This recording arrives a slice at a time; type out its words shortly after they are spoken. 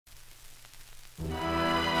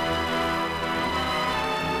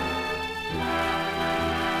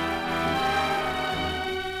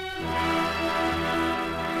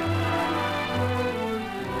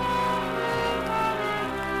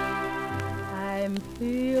I'm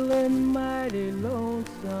feeling mighty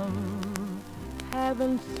lonesome,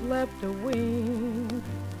 haven't slept a wink.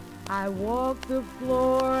 I walk the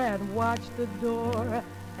floor and watch the door,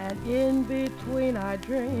 and in between I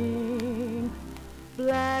drink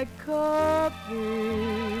black coffee.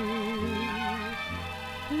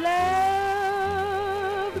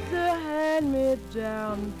 Love's a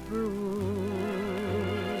hand-me-down fruit.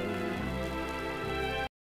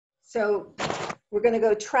 So we're going to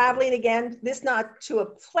go traveling again, this not to a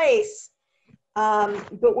place,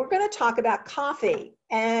 but we're going to talk about coffee.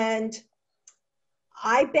 And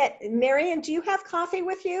I bet, Marion, do you have coffee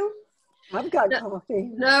with you? I've got coffee.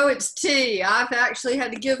 No, it's tea. I've actually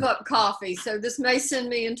had to give up coffee, so this may send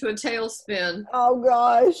me into a tailspin. Oh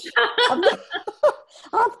gosh,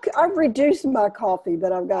 I've reduced my coffee,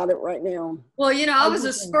 but I've got it right now. Well, you know, I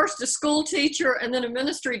was first a school teacher and then a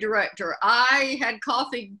ministry director. I had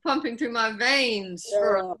coffee pumping through my veins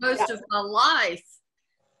for most of my life.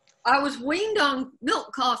 I was weaned on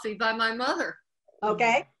milk coffee by my mother.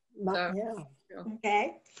 Okay. So,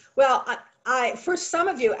 Okay. Well, I for some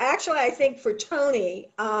of you, actually, I think for Tony,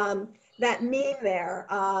 that meme there,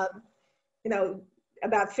 you know,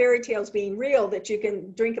 about fairy tales being real, that you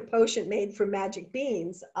can drink a potion made from magic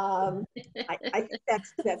beans. I think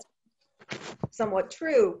that's somewhat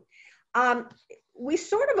true. We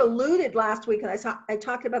sort of alluded last week, and I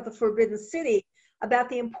talked about the Forbidden City, about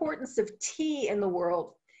the importance of tea in the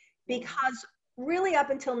world, because really up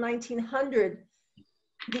until 1900,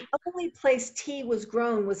 the only place tea was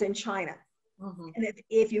grown was in China. Mm-hmm. And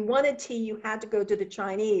if you wanted tea, you had to go to the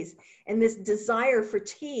Chinese. And this desire for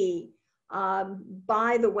tea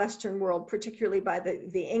by the Western world, particularly by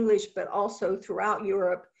the English, but also throughout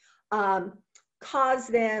Europe,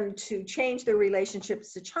 caused them to change their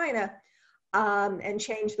relationships to China and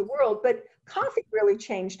change the world. But coffee really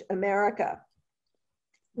changed America.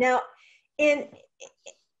 Now, in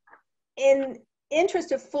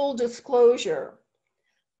interest of full disclosure,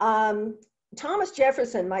 Thomas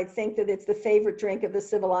Jefferson might think that it's the favorite drink of the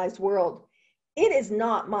civilized world. It is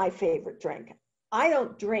not my favorite drink. I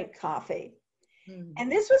don't drink coffee.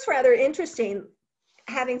 And this was rather interesting,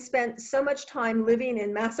 having spent so much time living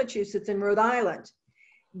in Massachusetts and Rhode Island,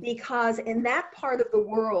 because in that part of the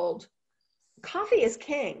world, coffee is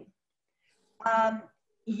king.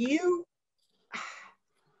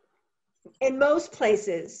 In most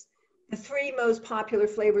places, the three most popular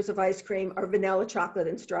flavors of ice cream are vanilla, chocolate,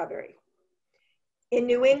 and strawberry. In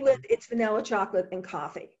New England, it's vanilla, chocolate, and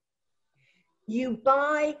coffee. You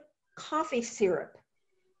buy coffee syrup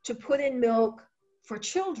to put in milk for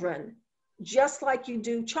children, just like you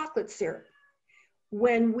do chocolate syrup.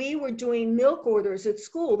 When we were doing milk orders at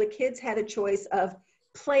school, the kids had a choice of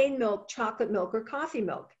plain milk, chocolate milk, or coffee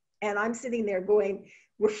milk. And I'm sitting there going,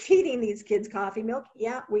 we're feeding these kids coffee milk?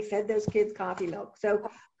 Yeah, we fed those kids coffee milk. So,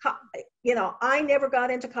 you know, I never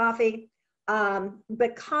got into coffee,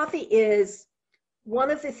 but coffee is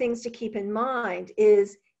one of the things to keep in mind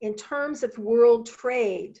is in terms of world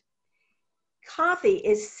trade, coffee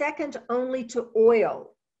is second only to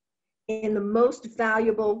oil in the most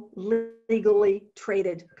valuable legally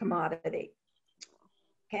traded commodity.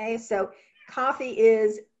 Okay, so coffee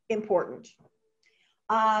is important.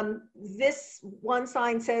 This one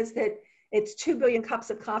sign says that it's 2 billion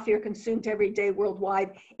cups of coffee are consumed every day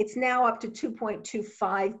worldwide. It's now up to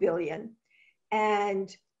 2.25 billion.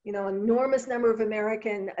 And, you know, an enormous number of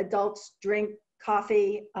American adults drink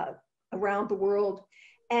coffee around the world.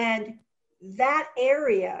 And that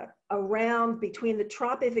area around between the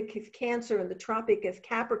Tropic of Cancer and the Tropic of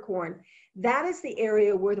Capricorn, that is the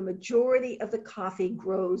area where the majority of the coffee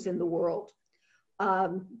grows in the world.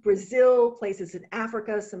 Brazil, places in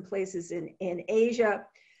Africa, some places in Asia.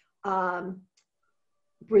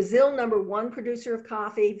 Brazil, #1 producer of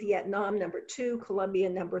coffee, Vietnam, #2, Colombia,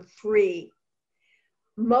 #3.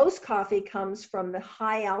 Most coffee comes from the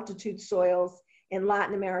high altitude soils in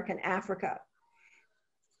Latin America and Africa.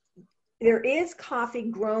 There is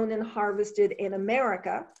coffee grown and harvested in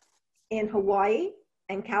America, in Hawaii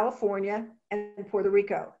and California and Puerto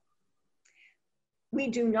Rico. We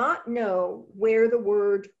do not know where the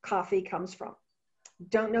word coffee comes from.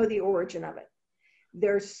 Don't know the origin of it.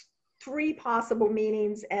 There's 3 possible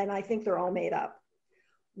meanings, and I think they're all made up.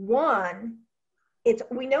 One,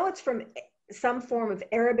 we know it's from some form of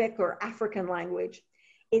Arabic or African language.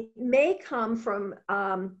 It may come from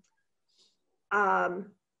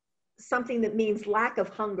something that means lack of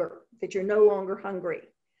hunger, that you're no longer hungry.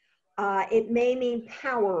 It may mean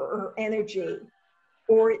power or energy,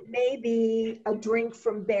 or it may be a drink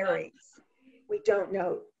from berries. We don't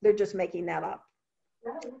know. They're just making that up.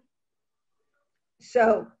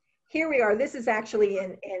 So here we are. This is actually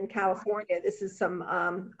in California. This is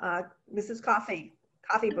this is coffee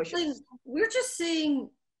bushes. We're just seeing,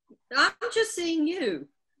 I'm just seeing you.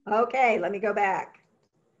 Okay, let me go back.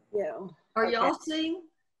 Yeah. Are y'all seeing?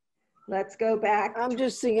 Let's go back. I'm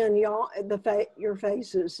just seeing y'all, your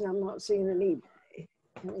faces, and I'm not seeing any.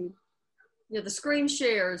 Yeah, the screen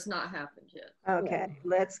share has not happened yet. Okay,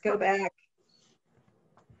 let's go back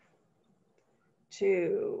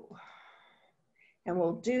to, and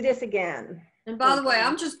we'll do this again. And by the way,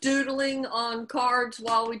 I'm just doodling on cards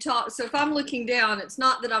while we talk. So if I'm looking down, it's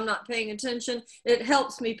not that I'm not paying attention. It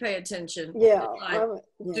helps me pay attention. Yeah,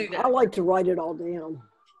 Do that. I like to write it all down.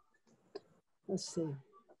 Let's see.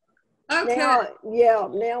 Okay.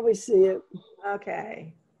 Now we see it.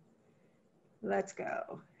 Okay, let's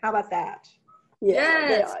go. How about that?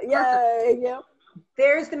 Yes, Yeah.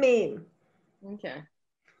 There's the meme. Okay.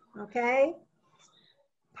 Okay.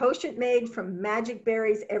 Potion made from magic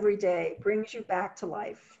berries every day brings you back to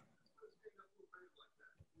life.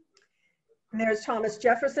 And there's Thomas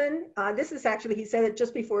Jefferson. This is actually, he said it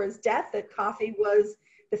just before his death, that coffee was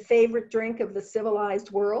the favorite drink of the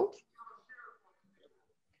civilized world.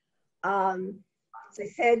 As I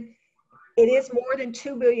said, it is more than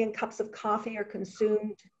 2 billion cups of coffee are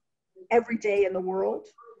consumed every day in the world.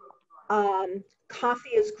 Coffee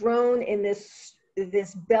is grown in this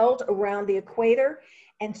belt around the equator.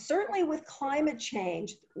 And certainly with climate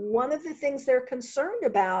change, one of the things they're concerned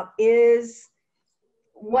about is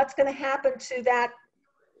what's going to happen to that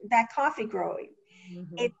coffee growing.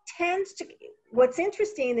 Mm-hmm. It tends to, what's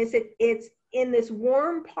interesting is it's in this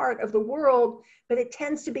warm part of the world, but it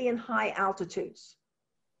tends to be in high altitudes.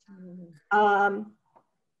 Mm-hmm.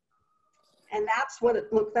 And that's what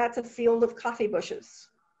it look. That's a field of coffee bushes.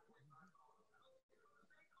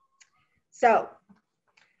 So,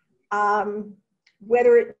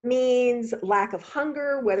 whether it means lack of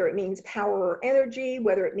hunger, whether it means power or energy,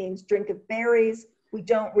 whether it means drink of berries, we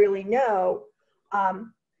don't really know.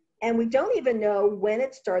 And we don't even know when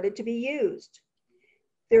it started to be used.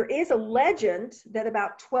 There is a legend that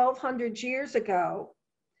about 1,200 years ago,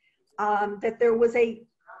 that there was a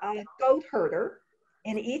goat herder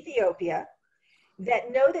in Ethiopia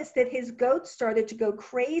that noticed that his goats started to go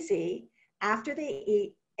crazy after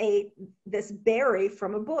they ate this berry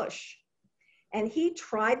from a bush. And he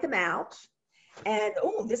tried them out and,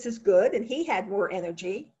 oh, this is good. And he had more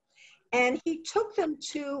energy. And he took them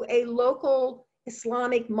to a local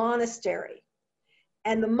Islamic monastery.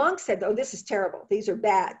 And the monk said, oh, this is terrible. These are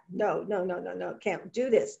bad. No, can't do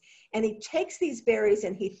this. And he takes these berries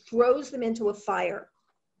and he throws them into a fire.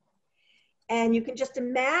 And you can just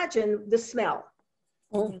imagine the smell.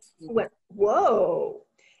 Went, whoa.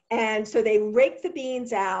 And so they raked the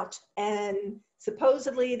beans out, and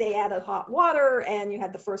supposedly they added hot water and you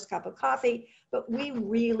had the first cup of coffee, but we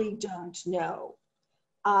really don't know.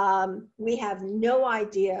 We have no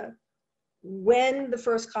idea when the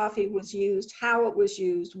first coffee was used, how it was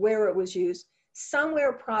used, where it was used,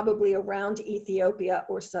 somewhere probably around Ethiopia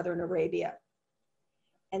or Southern Arabia.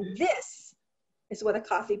 And this is what a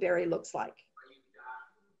coffee berry looks like.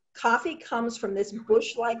 Coffee comes from this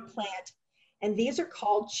bush-like plant, and these are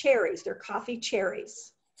called cherries. They're coffee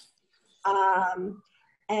cherries.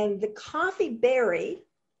 And the coffee berry,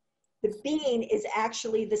 the bean, is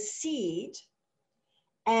actually the seed.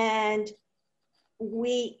 And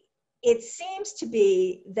it seems to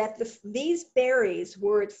be that these berries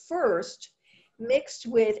were at first mixed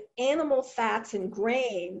with animal fats and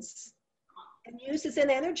grains and used as an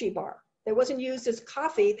energy bar. They wasn't used as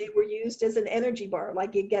coffee, they were used as an energy bar,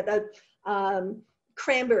 like you get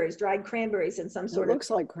cranberries, dried cranberries in some sort of. It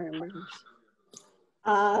looks like cranberries.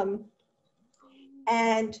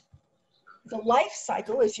 And the life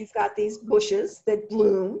cycle is you've got these bushes that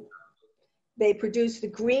bloom, they produce the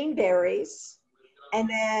green berries, and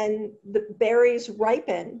then the berries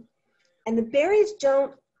ripen. And the berries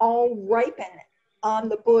don't all ripen on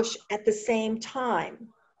the bush at the same time,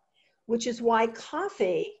 which is why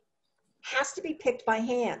coffee has to be picked by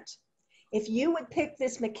hand. If you would pick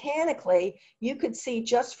this mechanically, you could see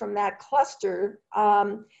just from that cluster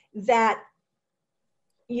that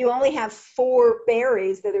you only have 4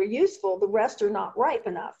 berries that are useful, the rest are not ripe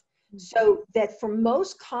enough. So that for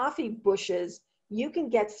most coffee bushes, you can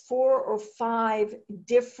get 4 or 5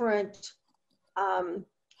 different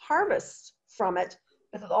harvests from it,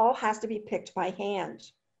 but it all has to be picked by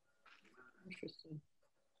hand. Interesting.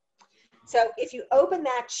 So if you open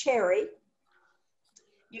that cherry,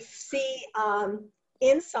 you see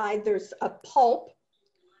inside there's a pulp,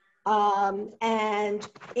 and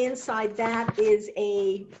inside that is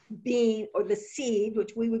a bean, or the seed,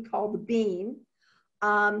 which we would call the bean.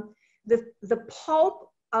 The pulp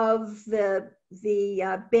of the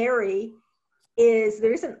berry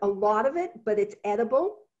there isn't a lot of it, but it's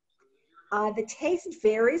edible. The taste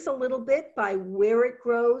varies a little bit by where it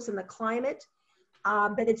grows and the climate,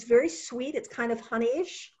 but it's very sweet. It's kind of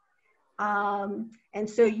honeyish. And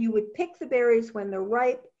so you would pick the berries when they're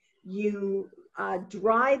ripe, you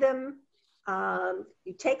dry them,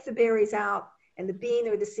 you take the berries out, and the bean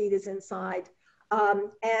or the seed is inside.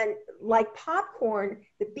 And like popcorn,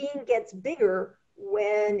 the bean gets bigger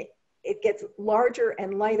when it gets larger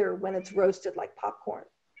and lighter when it's roasted like popcorn.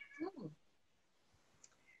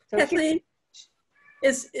 So Kathleen,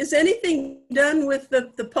 is anything done with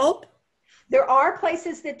the pulp? There are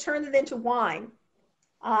places that turn it into wine,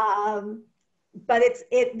 but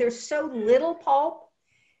there's so little pulp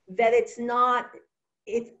that it's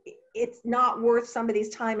not worth somebody's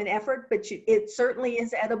time and effort, but it certainly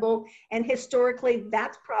is edible. And historically,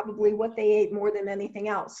 that's probably what they ate more than anything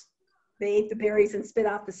else. They ate the berries and spit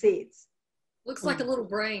out the seeds. Looks like a little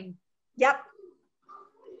brain. Yep.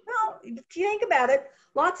 Well, if you think about it,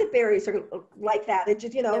 lots of berries are like that. It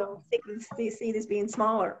just, think of the seed as being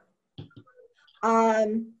smaller.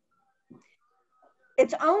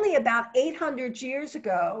 It's only about 800 years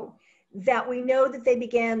ago that we know that they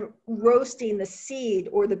began roasting the seed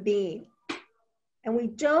or the bean. And we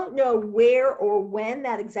don't know where or when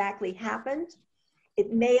that exactly happened.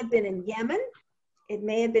 It may have been in Yemen. It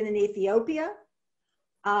may have been in Ethiopia.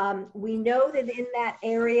 We know that in that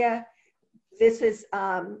area,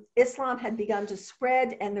 Islam had begun to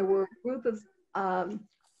spread, and there were a group of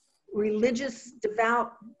religious,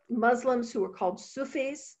 devout Muslims who were called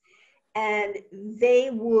Sufis, and they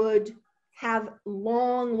would have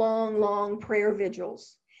long prayer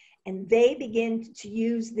vigils. And they begin to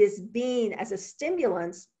use this bean as a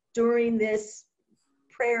stimulant during this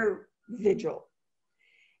prayer vigil.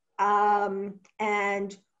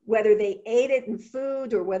 And whether they ate it in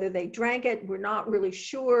food or whether they drank it, we're not really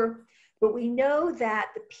sure. But we know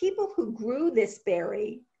that the people who grew this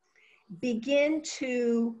berry begin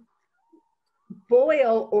to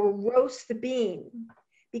boil or roast the bean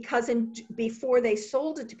before they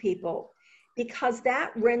sold it to people, because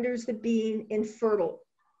that renders the bean infertile.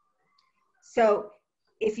 So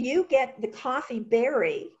if you get the coffee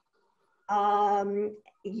berry,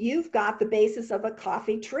 you've got the basis of a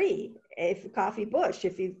coffee tree, a coffee bush.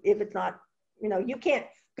 If it's not, you can't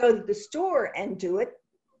go to the store and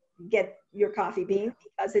get your coffee bean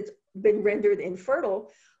because it's been rendered infertile.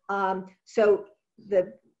 So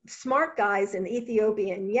the smart guys in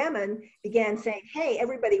Ethiopia and Yemen began saying, hey,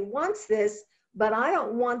 everybody wants this, but I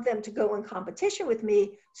don't want them to go in competition with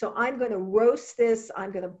me. So I'm going to roast this.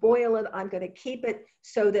 I'm going to boil it. I'm going to keep it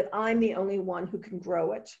so that I'm the only one who can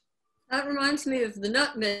grow it. That reminds me of the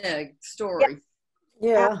nutmeg story.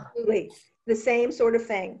 Yes, yeah, absolutely. The same sort of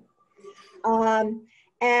thing.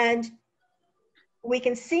 And we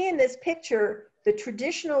can see in this picture the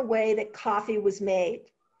traditional way that coffee was made.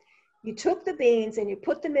 You took the beans and you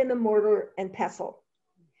put them in the mortar and pestle,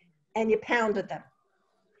 and you pounded them.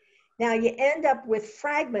 Now you end up with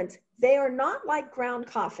fragments. They are not like ground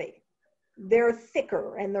coffee. They're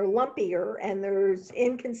thicker and they're lumpier and they're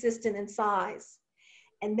inconsistent in size.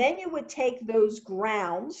 And then you would take those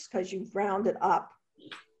grounds, because you ground it up,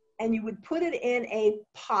 and you would put it in a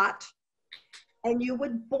pot and you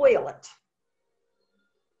would boil it.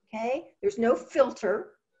 Okay, there's no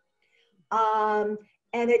filter.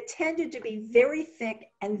 And it tended to be very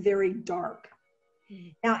thick and very dark.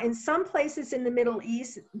 Now, in some places in the Middle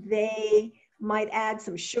East, they might add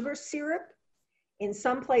some sugar syrup. In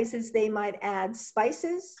some places, they might add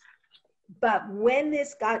spices. But when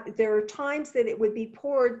there are times that it would be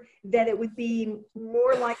poured that it would be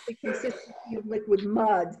more like the consistency of liquid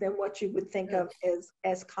mud than what you would think of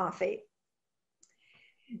as coffee.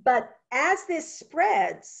 But as this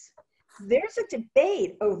spreads, there's a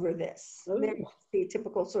debate over this. There's the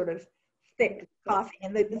typical sort of thick coffee,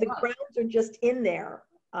 and the grounds are just in there.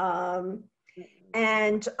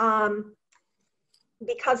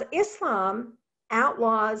 Because Islam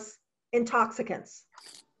outlaws intoxicants.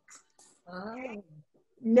 Oh.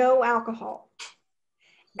 No alcohol.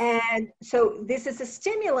 And so this is a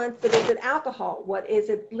stimulant, but is it alcohol? What is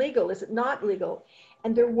it legal? Is it not legal?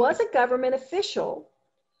 And there was a government official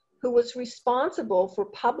who was responsible for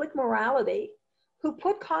public morality who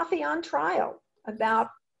put coffee on trial about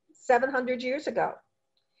 700 years ago.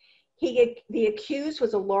 The accused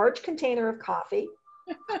was a large container of coffee.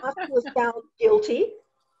 Coffee was found guilty.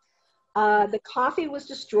 The coffee was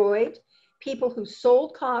destroyed. people who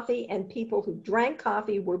sold coffee and people who drank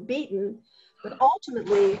coffee were beaten, but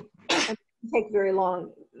ultimately, it didn't take very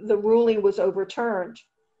long, the ruling was overturned.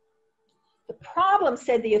 The problem,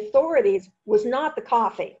 said the authorities, was not the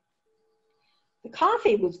coffee. The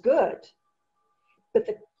coffee was good, but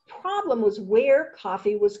the problem was where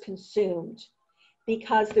coffee was consumed,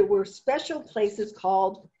 because there were special places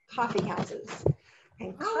called coffee houses.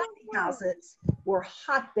 And coffee houses were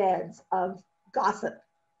hotbeds of gossip,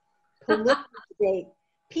 political debate.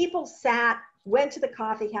 People went to the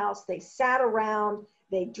coffee house, they sat around,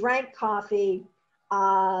 they drank coffee,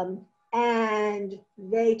 and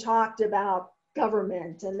they talked about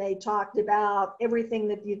government, and they talked about everything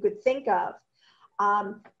that you could think of.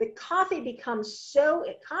 But coffee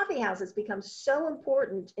houses become so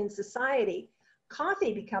important in society.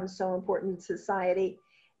 Coffee becomes so important in society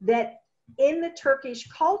that in the Turkish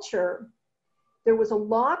culture, there was a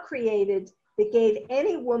law created that gave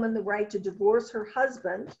any woman the right to divorce her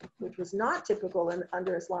husband, which was not typical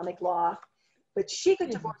under Islamic law, but she could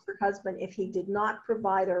divorce her husband if he did not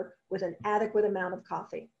provide her with an adequate amount of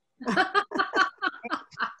coffee.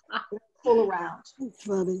 Full around. That's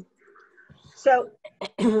funny. So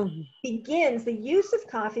the use of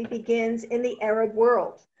coffee begins in the Arab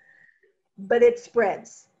world, but it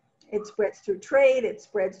spreads. It spreads through trade, it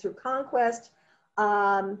spreads through conquest,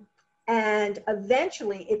 and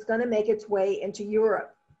eventually it's going to make its way into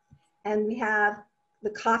Europe. And we have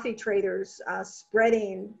the coffee traders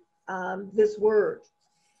spreading this word.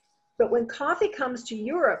 But when coffee comes to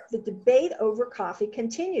Europe, the debate over coffee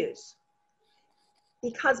continues,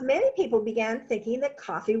 because many people began thinking that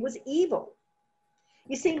coffee was evil.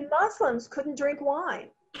 You see, Muslims couldn't drink wine,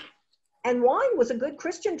 and wine was a good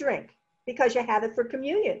Christian drink because you had it for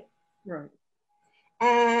communion. Right.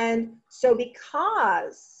 And so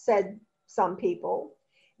said some people,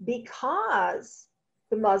 because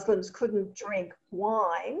the Muslims couldn't drink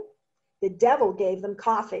wine, the devil gave them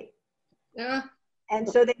coffee. Yeah. And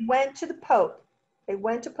so they went to the Pope. They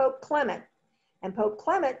went to Pope Clement. And Pope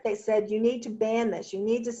Clement, they said, you need to ban this. You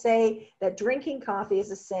need to say that drinking coffee is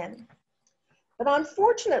a sin. But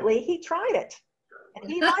unfortunately, he tried it. And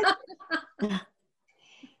he liked it.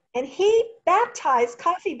 And he baptized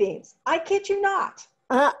coffee beans. I kid you not.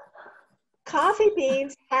 Coffee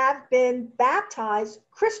beans have been baptized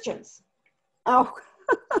Christians. Oh.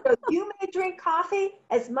 So you may drink coffee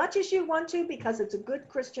as much as you want to because it's a good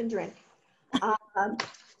Christian drink.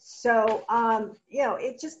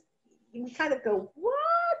 It just, you kind of go,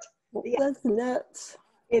 what? Yeah, That's nuts.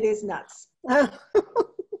 it is nuts.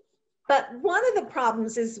 But one of the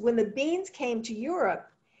problems is when the beans came to Europe,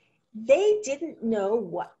 they didn't know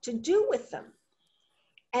what to do with them.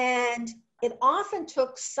 And it often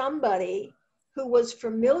took somebody who was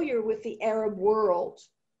familiar with the Arab world,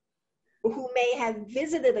 who may have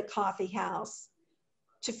visited a coffee house,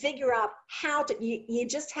 to figure out how to, you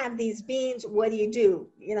just have these beans, what do?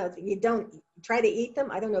 You don't try to eat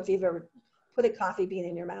them. I don't know if you've ever put a coffee bean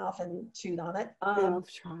in your mouth and chewed on it. Yeah, I've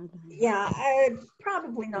tried that. Yeah,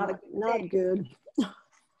 probably not good.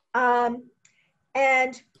 And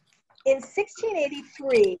in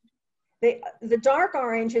 1683, the dark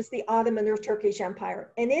orange is the Ottoman or Turkish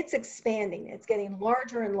Empire, and it's expanding. It's getting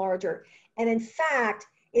larger and larger. And in fact,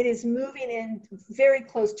 it is moving in very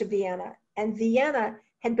close to Vienna. And Vienna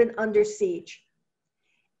had been under siege.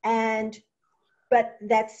 But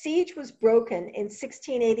that siege was broken in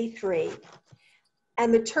 1683,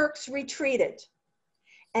 and the Turks retreated.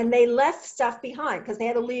 And they left stuff behind because they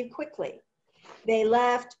had to leave quickly. They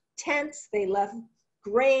left tents, they left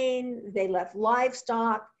grain, they left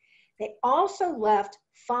livestock. They also left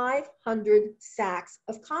 500 sacks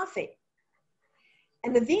of coffee.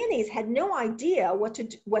 And the Viennese had no idea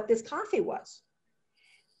what this coffee was.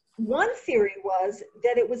 One theory was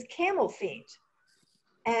that it was camel feed,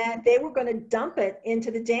 and they were going to dump it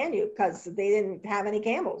into the Danube because they didn't have any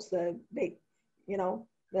camels. The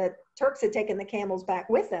Turks had taken the camels back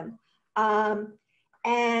with them.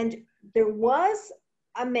 And there was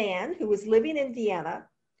a man who was living in Vienna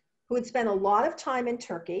who had spent a lot of time in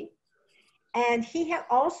Turkey, and he had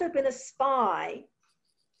also been a spy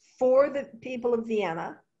for the people of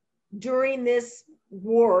Vienna during this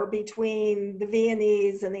war between the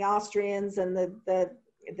Viennese and the Austrians and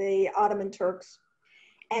the Ottoman Turks.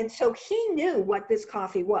 And so he knew what this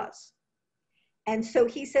coffee was. And so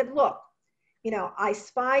he said, look, I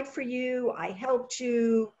spied for you, I helped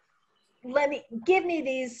you, give me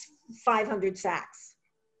these 500 sacks.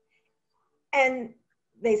 And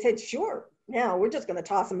they said, sure, no, we're just gonna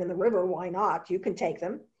toss them in the river, why not? You can take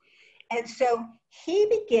them. And so he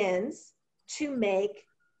begins to make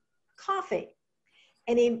coffee.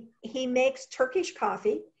 And he makes Turkish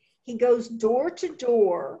coffee, he goes door to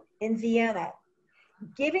door in Vienna,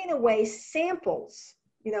 giving away samples,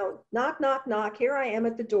 you know, knock, knock, knock, here I am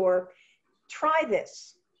at the door, try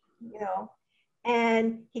this, you know.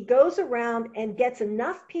 And he goes around and gets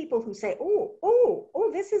enough people who say,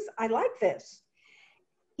 this is, I like this.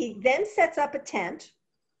 He then sets up a tent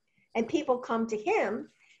and people come to him,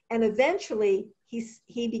 and eventually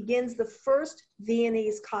he begins the first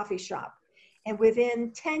Viennese coffee shop. And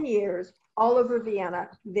within 10 years, all over Vienna,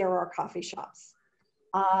 there are coffee shops.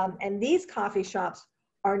 And these coffee shops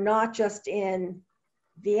are not just in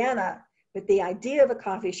Vienna, but the idea of a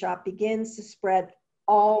coffee shop begins to spread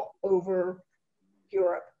all over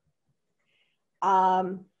Europe.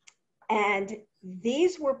 And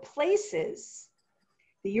these were places,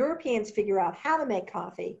 the Europeans figure out how to make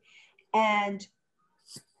coffee, and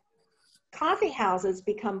coffee houses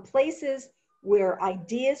become places where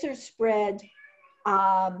ideas are spread.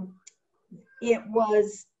 It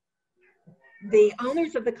was the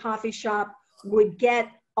owners of the coffee shop would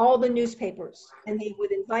get all the newspapers and they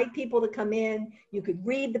would invite people to come in. You could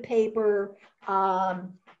read the paper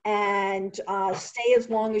and stay as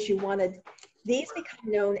long as you wanted. These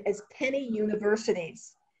become known as penny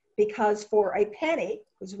universities because for a penny,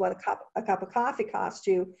 which is what a cup of coffee cost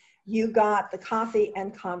you, you got the coffee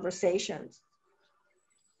and conversations.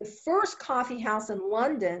 The first coffee house in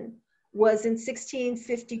London was in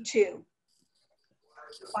 1652.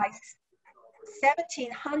 By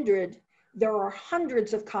 1700, there are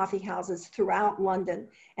hundreds of coffee houses throughout London,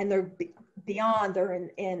 and they're beyond, they're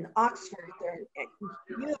in Oxford, they're in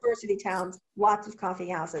university towns, lots of coffee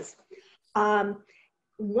houses.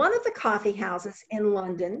 One of the coffee houses in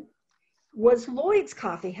London was Lloyd's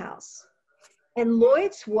Coffee House. And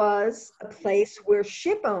Lloyd's was a place where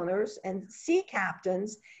ship owners and sea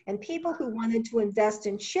captains and people who wanted to invest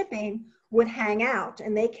in shipping would hang out.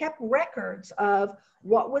 And they kept records of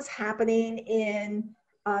what was happening in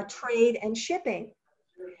trade and shipping.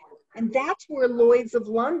 And that's where Lloyd's of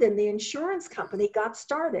London, the insurance company, got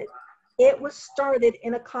started. It was started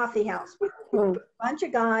in a coffee house with a bunch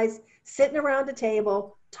of guys sitting around a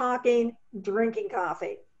table, talking, drinking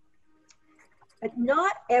coffee. But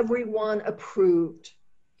not everyone approved.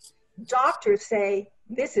 Doctors say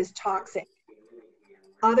this is toxic.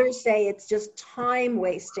 Others say it's just time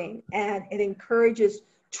wasting and it encourages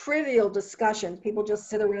trivial discussions. People just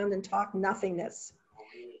sit around and talk nothingness.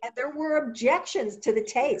 And there were objections to the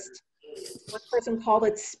taste. One person called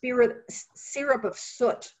it syrup of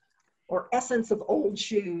soot or essence of old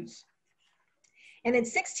shoes. And in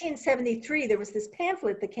 1673, there was this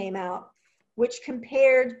pamphlet that came out which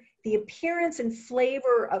compared the appearance and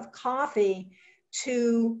flavor of coffee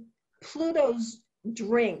to Pluto's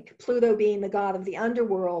drink, Pluto being the god of the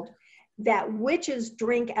underworld, that witches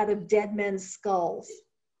drink out of dead men's skulls.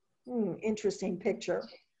 Interesting picture.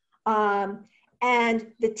 And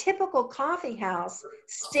the typical coffee house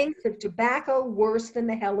stinks of tobacco worse than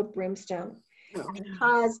the hell of brimstone,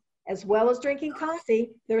 because as well as drinking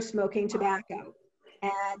coffee, they're smoking tobacco.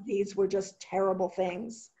 And these were just terrible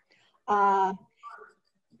things. The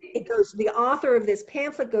author of this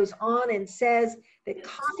pamphlet goes on and says that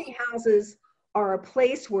coffee houses are a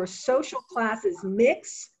place where social classes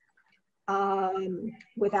mix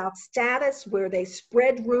without status, where they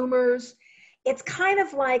spread rumors. It's kind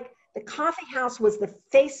of like the coffee house was the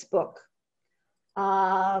Facebook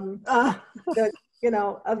of the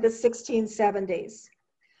 1670s.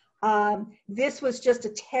 This was just a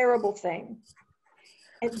terrible thing.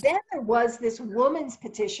 And then there was this woman's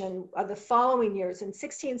petition of the following years in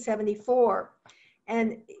 1674.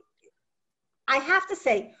 And I have to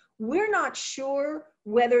say, we're not sure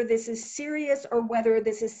whether this is serious or whether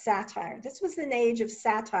this is satire. This was an age of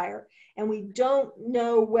satire, and we don't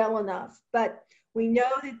know well enough. But we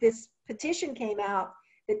know that this petition came out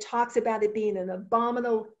that talks about it being an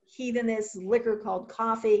abominable, heathenish liquor called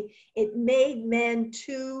coffee. It made men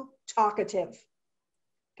too talkative,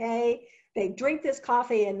 okay? They drink this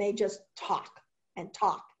coffee and they just talk and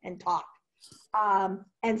talk and talk.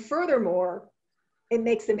 And furthermore, it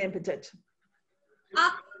makes them impotent.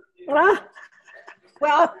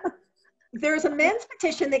 Well, there's a men's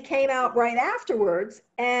petition that came out right afterwards,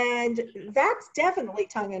 and that's definitely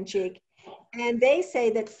tongue-in-cheek. And they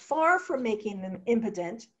say that far from making them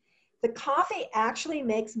impotent, the coffee actually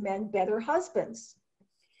makes men better husbands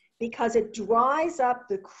because it dries up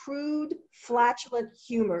the crude, flatulent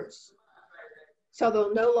humors. So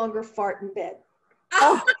they'll no longer fart in bed.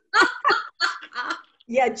 Oh.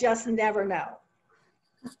 You just never know.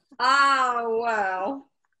 Oh, wow.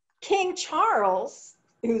 King Charles,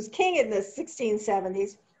 who's king in the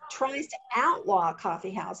 1670s, tries to outlaw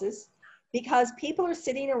coffee houses because people are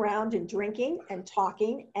sitting around and drinking and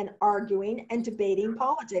talking and arguing and debating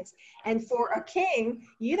politics. And for a king,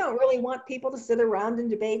 you don't really want people to sit around and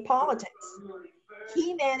debate politics.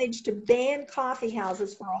 He managed to ban coffee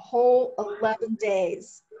houses for a whole 11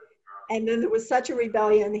 days. And then there was such a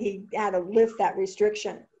rebellion, he had to lift that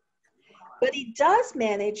restriction. But he does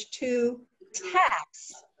manage to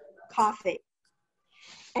tax coffee.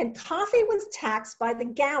 And coffee was taxed by the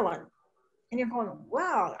gallon. And you're going,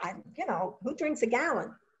 wow, who drinks a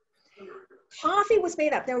gallon? Coffee was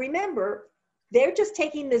made up. Now remember, they're just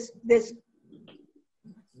taking this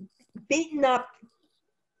beaten up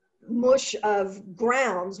mush of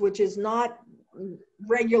grounds, which is not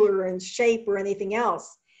regular in shape or anything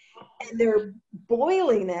else. And they're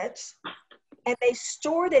boiling it, and they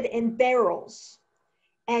stored it in barrels.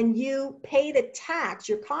 And you paid a tax,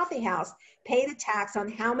 your coffee house paid a tax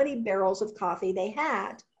on how many barrels of coffee they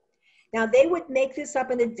had. Now, they would make this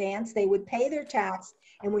up in advance. They would pay their tax.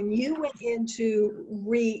 And when you went in to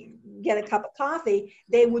get a cup of coffee,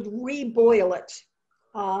 they would reboil it.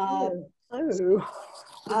 Does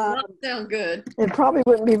not sound good. It probably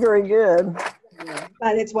wouldn't be very good.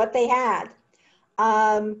 But it's what they had.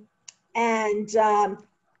 By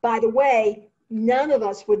the way, none of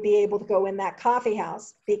us would be able to go in that coffee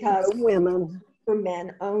house because No women. for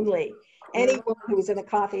men only. Anyone who was in a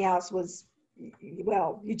coffee house was,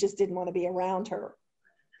 well, you just didn't want to be around her.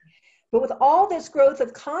 But with all this growth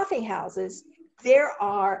of coffee houses,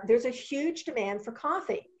 there's a huge demand for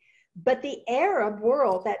coffee. But the Arab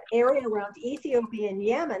world, that area around Ethiopia and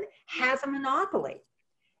Yemen, has a monopoly.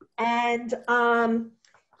 And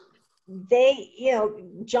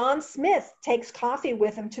John Smith takes coffee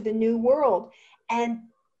with him to the New World. And,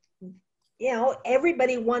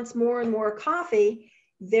 everybody wants more and more coffee.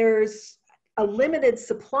 There's a limited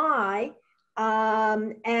supply.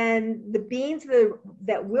 And the beans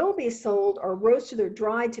that will be sold are roasted or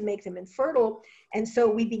dried to make them infertile. And so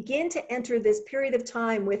we begin to enter this period of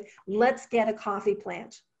time with, let's get a coffee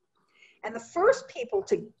plant. And the first people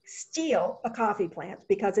to steal a coffee plant,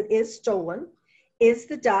 because it is stolen, is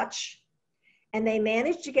the Dutch. And they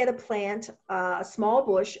manage to get a plant, a small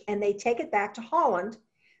bush, and they take it back to Holland,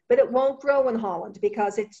 but it won't grow in Holland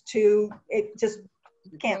because it just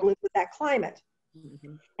can't live with that climate.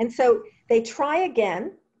 Mm-hmm. And so they try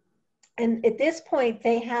again. And at this point,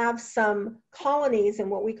 they have some colonies in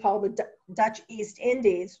what we call the Dutch East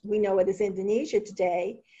Indies. We know it as Indonesia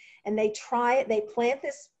today. And they plant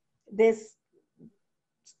this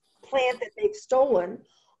plant that they've stolen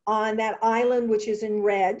on that island, which is in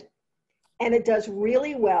red. And it does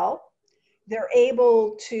really well. They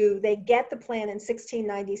get the plant in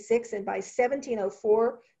 1696. And by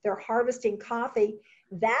 1704, they're harvesting coffee.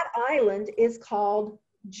 That island is called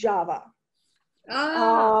Java.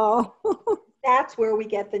 Oh. That's where we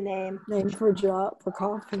get the name. Name for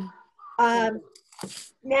coffee.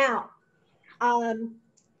 Now,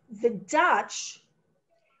 the Dutch,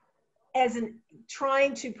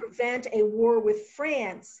 trying to prevent a war with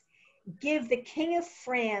France, give the King of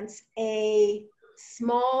France a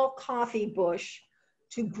small coffee bush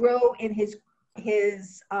to grow in his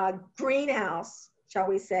greenhouse, shall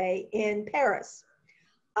we say, in Paris.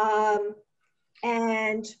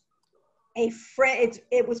 And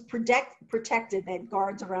it was protected. They had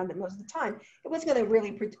guards around it most of the time. It wasn't going to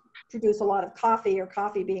really produce a lot of coffee or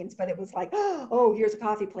coffee beans, but it was like, oh, here's a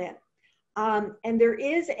coffee plant. And there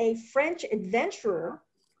is a French adventurer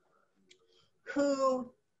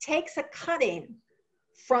who takes a cutting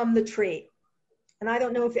from the tree. And I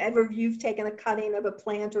don't know if you've taken a cutting of a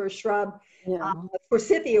plant or a shrub. Yeah.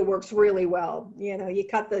 Forsythia works really well. You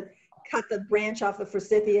cut the branch off the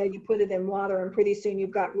forsythia, you put it in water, and pretty soon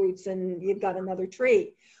you've got roots and you've got another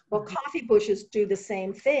tree. Well, coffee bushes do the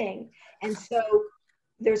same thing. And so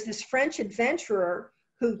there's this French adventurer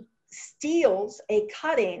who steals a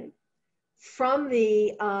cutting from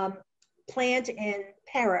the plant in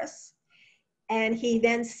Paris, and he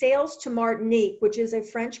then sails to Martinique, which is a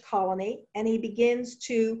French colony, and he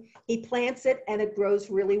plants it, and it grows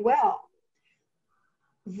really well.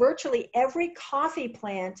 Virtually every coffee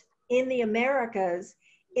plant in the Americas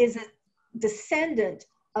is a descendant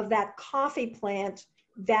of that coffee plant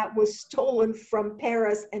that was stolen from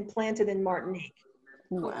Paris and planted in Martinique.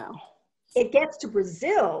 Wow. It gets to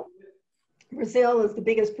Brazil. Brazil is the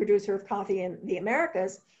biggest producer of coffee in the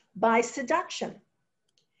Americas by seduction.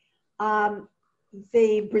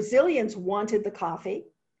 The Brazilians wanted the coffee.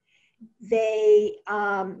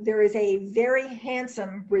 There is a very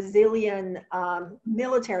handsome Brazilian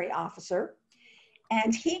military officer,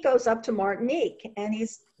 And he goes up to Martinique, and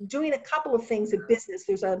he's doing a couple of things of business.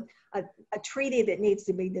 There's a treaty that needs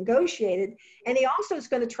to be negotiated, and he also is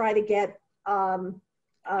going to try to get a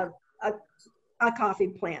coffee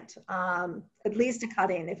plant, at least a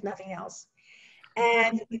cut-in, if nothing else.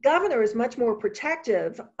 And the governor is much more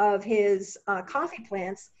protective of his coffee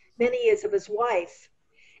plants than he is of his wife.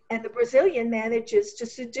 And the Brazilian manages to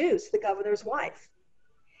seduce the governor's wife.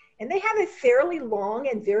 And they have a fairly long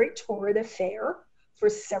and very torrid affair for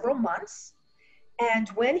several months. And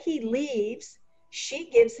when he leaves, she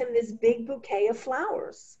gives him this big bouquet of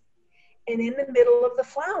flowers. And in the middle of the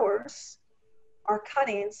flowers are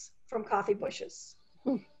cuttings from coffee bushes.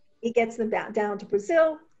 He gets them down to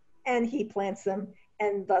Brazil, and he plants them,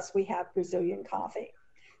 and thus we have Brazilian coffee.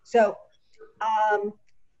 So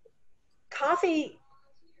coffee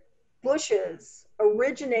bushes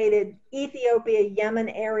originated Ethiopia, Yemen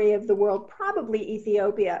area of the world, probably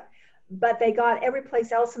Ethiopia, but they got every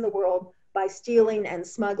place else in the world by stealing and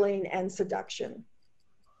smuggling and seduction.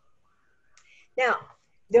 Now,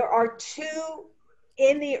 there are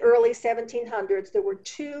in the early 1700s, there were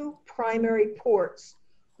two primary ports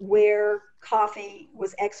where coffee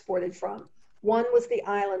was exported from. One was the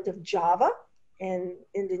island of Java in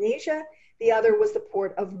Indonesia. The other was the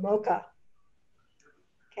port of Mocha.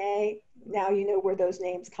 Okay, now you know where those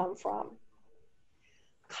names come from.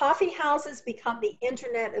 Coffee houses become the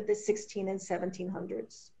internet of the 16 and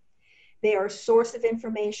 1700s. They are a source of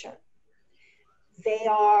information. They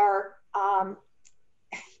are,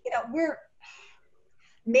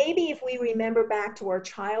 maybe if we remember back to our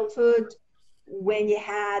childhood, when you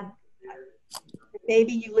had,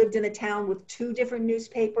 maybe you lived in a town with two different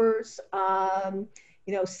newspapers.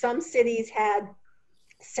 Some cities had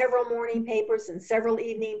several morning papers and several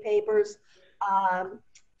evening papers.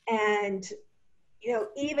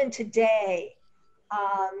 Even today,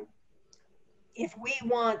 if we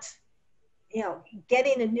want,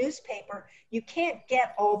 getting a newspaper, you can't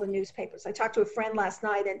get all the newspapers. I talked to a friend last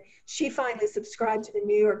night, and she finally subscribed to the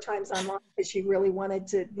New York Times Online because she really wanted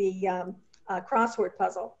the crossword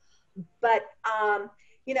puzzle. But,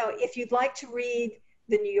 if you'd like to read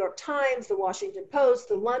the New York Times, the Washington Post,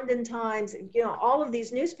 the London Times, all of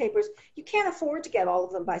these newspapers, you can't afford to get all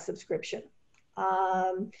of them by subscription.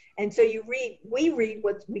 And so we read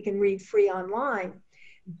what we can read free online.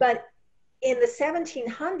 But in the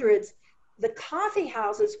 1700s, the coffee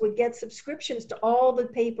houses would get subscriptions to all the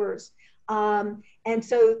papers. And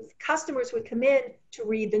so customers would come in to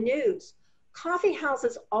read the news. Coffee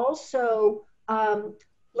houses also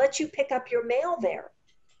let you pick up your mail there.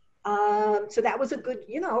 So that was a good,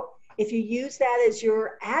 if you use that as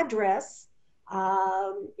your address,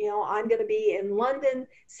 I'm going to be in London,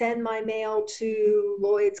 send my mail to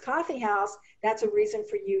Lloyd's Coffee House. That's a reason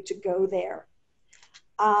for you to go there.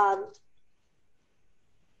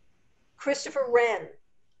 Christopher Wren,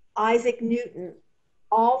 Isaac Newton,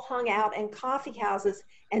 all hung out in coffee houses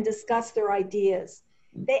and discussed their ideas.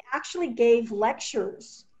 They actually gave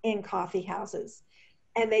lectures in coffee houses,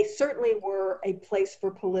 and they certainly were a place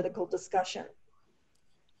for political discussion.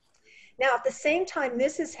 Now, at the same time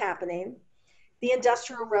this is happening, the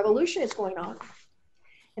Industrial Revolution is going on.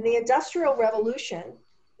 And the Industrial Revolution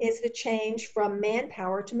is the change from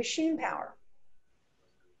manpower to machine power.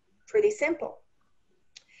 Pretty simple.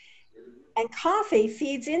 And coffee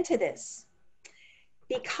feeds into this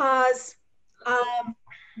because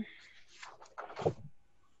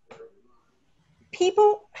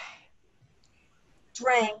people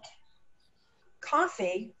drank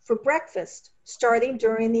coffee for breakfast starting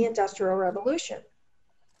during the Industrial Revolution.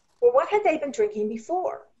 Well, what had they been drinking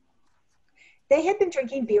before? They had been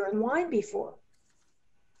drinking beer and wine before.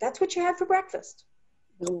 That's what you had for breakfast.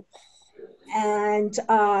 And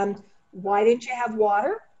why didn't you have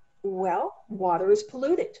water? Well, water is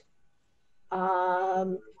polluted.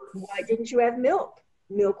 Why didn't you have milk?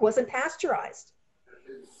 Milk wasn't pasteurized.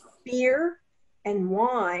 Beer and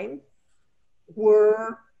wine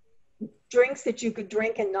were drinks that you could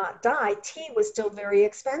drink and not die. Tea was still very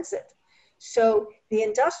expensive. So the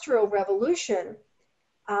Industrial Revolution,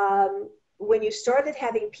 when you started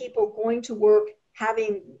having people going to work,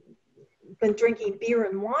 having been drinking beer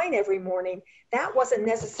and wine every morning, that wasn't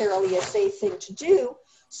necessarily a safe thing to do.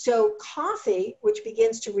 So coffee, which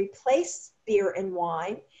begins to replace beer and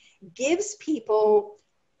wine, gives people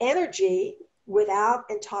energy without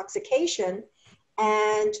intoxication,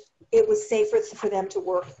 and it was safer for them to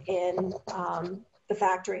work in the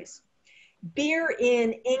factories. Beer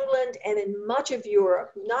in England and in much of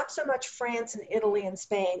Europe, not so much France and Italy and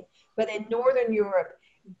Spain, but in Northern Europe,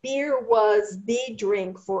 beer was the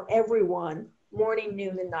drink for everyone, morning,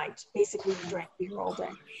 noon, and night. Basically, you drank beer all day.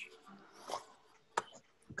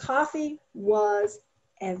 Coffee was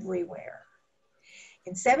everywhere.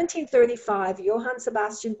 In 1735, Johann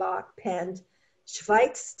Sebastian Bach penned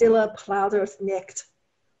Schweiz stille plaudert nicht,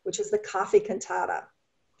 which is the coffee cantata.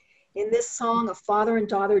 In this song, a father and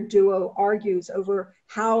daughter duo argues over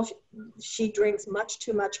how she drinks much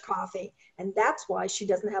too much coffee, and that's why she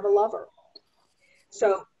doesn't have a lover.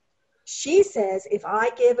 So she says, if I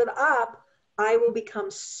give it up, I will become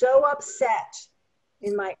so upset.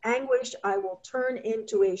 In my anguish, I will turn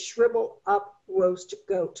into a shrivel up roast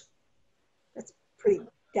goat. That's pretty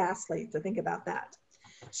ghastly to think about that.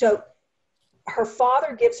 So her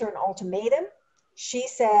father gives her an ultimatum. He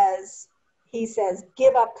says,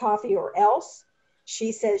 give up coffee or else.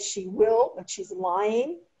 She says she will, but she's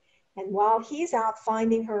lying. And while he's out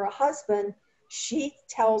finding her a husband, she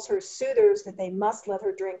tells her suitors that they must let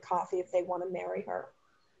her drink coffee if they want to marry her.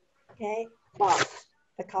 Okay, Bach,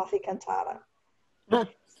 the coffee cantata.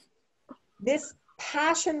 This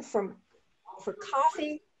passion for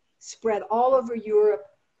coffee spread all over Europe,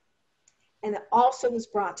 and it also was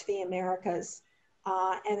brought to the Americas,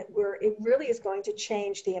 and it really is going to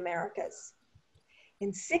change the Americas. In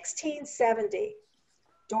 1670,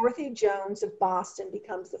 Dorothy Jones of Boston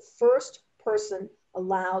becomes the first person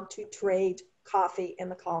allowed to trade coffee in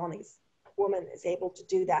the colonies. A woman is able to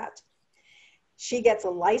do that. She gets a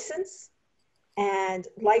license, and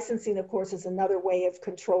licensing, of course, is another way of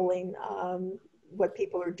controlling what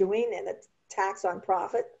people are doing, and a tax on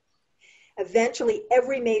profit. Eventually,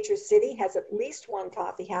 every major city has at least one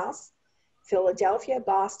coffee house. Philadelphia,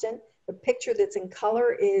 Boston. The picture that's in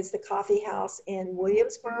color is the coffee house in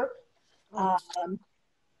Williamsburg.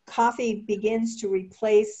 Coffee begins to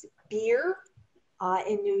replace beer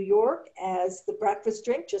in New York as the breakfast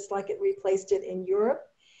drink, just like it replaced it in Europe.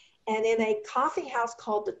 And in a coffee house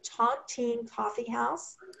called the Tontine Coffee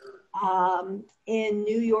House in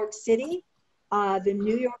New York City, the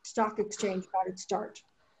New York Stock Exchange got its start.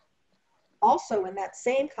 Also in that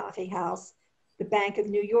same coffee house, the Bank of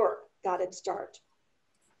New York got its start.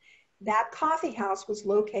 That coffee house was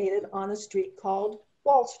located on a street called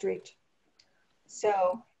Wall Street.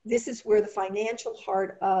 So this is where the financial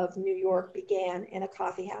heart of New York began, in a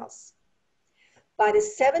coffee house. By the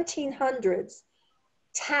 1700s,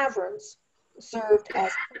 taverns served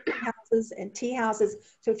as coffee houses and tea houses.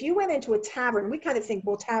 So if you went into a tavern, we kind of think,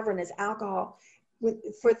 well, tavern is alcohol.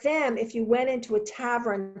 For them, if you went into a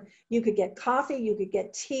tavern, you could get coffee, you could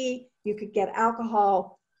get tea, you could get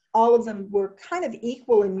alcohol. All of them were kind of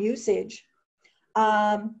equal in usage.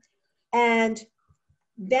 And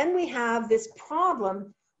then we have this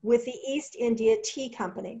problem with the East India Tea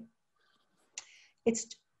Company. It's,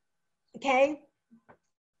 okay,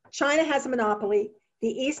 China has a monopoly. The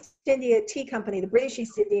East India Tea Company, the British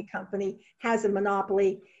East India Company, has a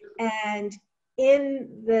monopoly. And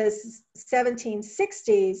in the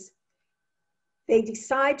 1760s, they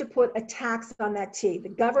decide to put a tax on that tea. The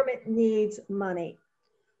government needs money.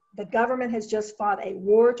 The government has just fought a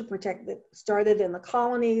war to protect it. Started in the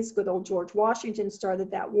colonies. Good old George Washington started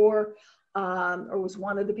that war, or was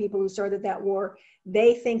one of the people who started that war.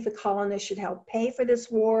 They think the colonists should help pay for this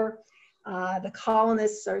war. The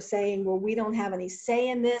colonists are saying, well, we don't have any say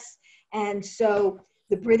in this. And so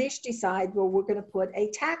the British decide, well, we're going to put a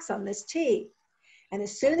tax on this tea. And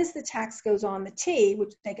as soon as the tax goes on the tea,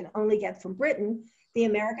 which they can only get from Britain, the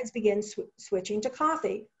Americans begin switching to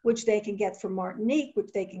coffee, which they can get from Martinique,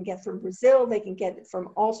 which they can get from Brazil, they can get it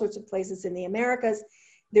from all sorts of places in the Americas.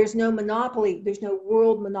 There's no monopoly, there's no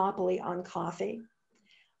world monopoly on coffee.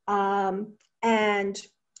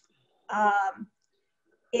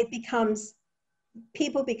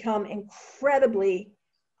 People become incredibly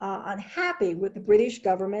unhappy with the British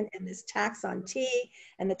government and this tax on tea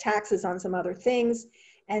and the taxes on some other things.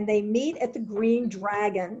 And they meet at the Green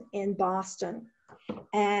Dragon in Boston.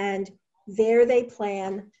 And there they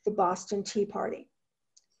plan the Boston Tea Party.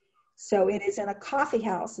 So it is in a coffee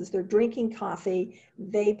house. As they're drinking coffee,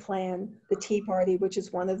 they plan the Tea Party, which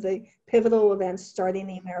is one of the pivotal events starting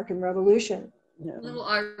the American Revolution. Yeah. A little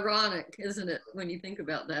ironic, isn't it, when you think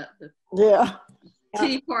about that? The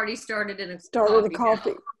Tea Party started in a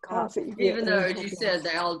coffee. Even though, as you said,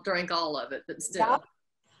 they all drank all of it, but still.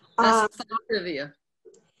 That's trivia.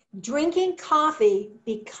 Drinking coffee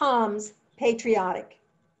becomes patriotic.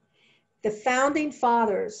 The founding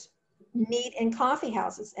fathers meet in coffee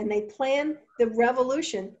houses, and they plan the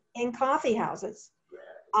revolution in coffee houses.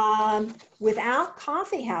 Without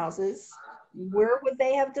coffee houses, where would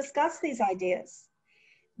they have discussed these ideas?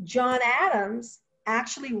 John Adams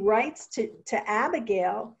actually writes to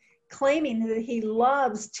Abigail claiming that he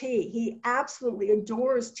loves tea. He absolutely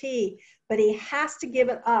adores tea, but he has to give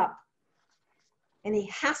it up. And he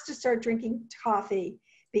has to start drinking coffee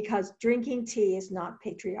because drinking tea is not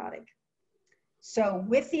patriotic. So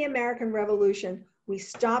with the American Revolution, we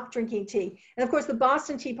stopped drinking tea. And of course, the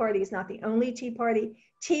Boston Tea Party is not the only tea party.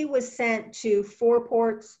 Tea was sent to 4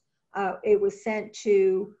 ports. It was sent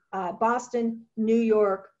to Boston, New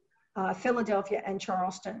York, Philadelphia, and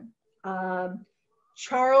Charleston.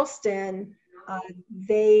 Charleston,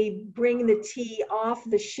 they bring the tea off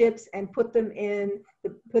the ships and put it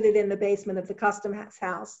in the basement of the customs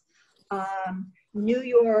house. New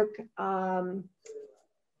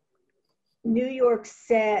York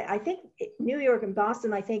said, I think New York and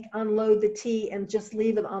Boston, I think, unload the tea and just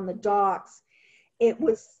leave it on the docks.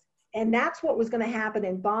 And that's what was going to happen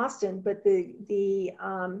in Boston, but the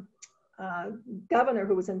governor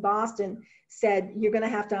who was in Boston said, you're going to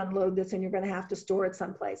have to unload this and you're going to have to store it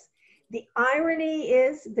someplace. The irony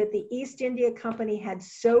is that the East India Company had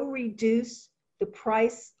so reduced the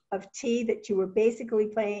price of tea that you were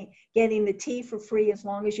basically getting the tea for free as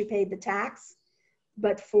long as you paid the tax.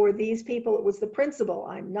 But for these people, it was the principle,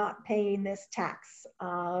 I'm not paying this tax.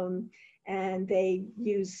 And they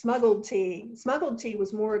used smuggled tea. Smuggled tea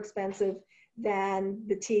was more expensive than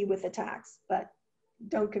the tea with the tax, but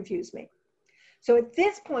don't confuse me. So at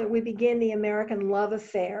this point, we begin the American love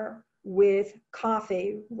affair with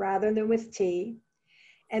coffee rather than with tea.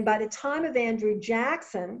 And by the time of Andrew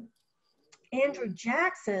Jackson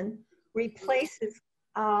replaces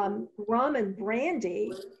rum and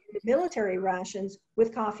brandy in the military rations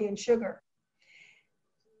with coffee and sugar.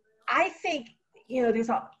 I think, you know,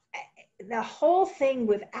 the whole thing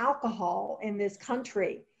with alcohol in this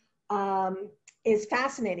country is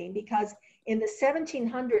fascinating, because in the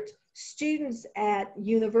 1700s, students at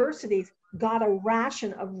universities got a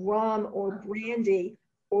ration of rum or brandy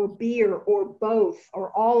or beer or both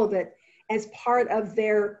or all of it as part of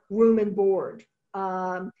their room and board.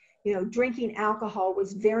 You know, drinking alcohol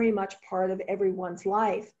was very much part of everyone's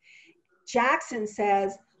life. Jackson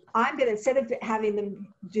says, instead of having them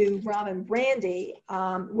do rum and brandy,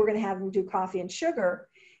 we're going to have them do coffee and sugar,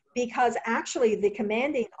 because actually the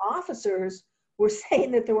commanding officers were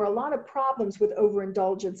saying that there were a lot of problems with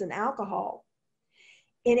overindulgence in alcohol.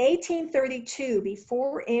 In 1832,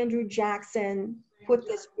 before Andrew Jackson put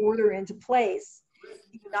this order into place,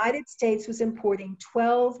 the United States was importing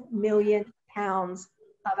 12 million pounds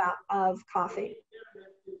of coffee.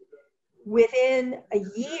 Within a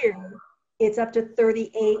year, it's up to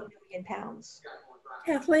 38 million pounds.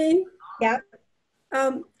 Kathleen? Yeah.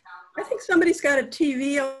 I think somebody's got a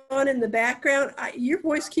TV on in the background. Your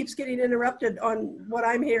voice keeps getting interrupted on what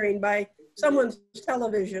I'm hearing by someone's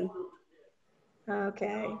television.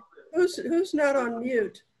 Okay. Who's not on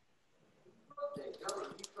mute?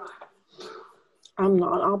 I'm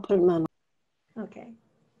not. I'll put them on. Okay.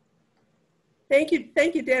 Thank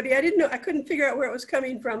you, Debbie. I didn't know, I couldn't figure out where it was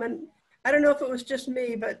coming from, and I don't know if it was just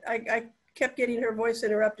me, but I kept getting her voice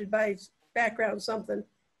interrupted by background something.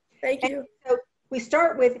 Thank you. So we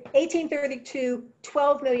start with 1832,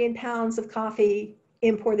 12 million pounds of coffee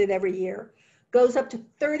imported every year, goes up to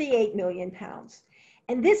 38 million pounds.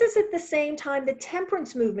 And this is at the same time the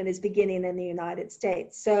temperance movement is beginning in the United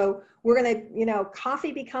States. So we're going to, you know,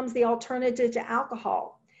 coffee becomes the alternative to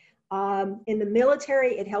alcohol. In the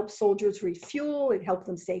military, it helps soldiers refuel, it helps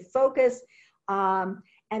them stay focused. And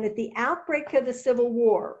at the outbreak of the Civil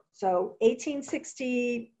War, so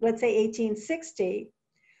 1860, let's say 1860,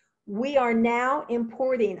 we are now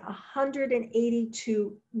importing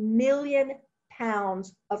 182 million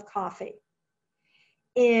pounds of coffee.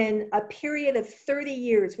 In a period of 30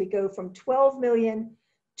 years, we go from 12 million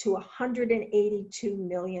to 182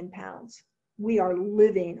 million pounds. We are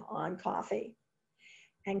living on coffee.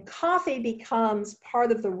 And coffee becomes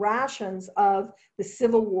part of the rations of the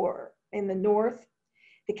Civil War in the North.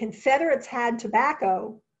 The Confederates had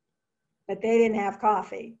tobacco, but they didn't have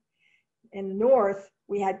coffee. In the North,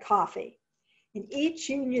 we had coffee. And each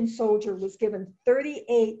Union soldier was given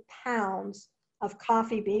 38 pounds of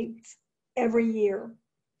coffee beans every year.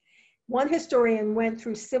 One historian went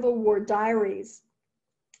through Civil War diaries,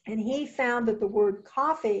 and he found that the word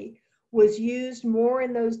coffee was used more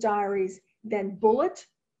in those diaries than bullet,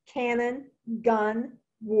 cannon, gun,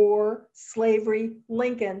 war, slavery,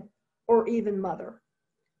 Lincoln, or even mother.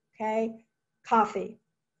 Okay, coffee,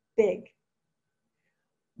 big.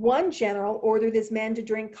 One general ordered his men to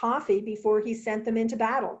drink coffee before he sent them into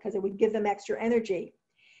battle because it would give them extra energy.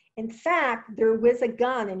 In fact, there was a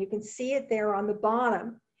gun, and you can see it there on the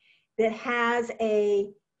bottom, that has a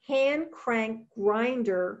hand crank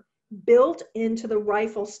grinder built into the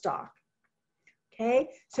rifle stock. Okay,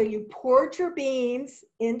 so you poured your beans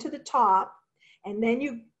into the top, and then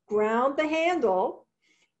you ground the handle,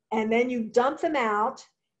 and then you dump them out,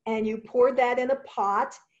 and you poured that in a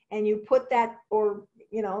pot, and you put that, or,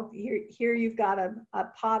 you know, here you've got a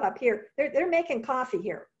pot up here. They're making coffee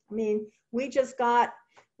here. I mean, we just got,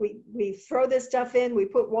 we throw this stuff in, we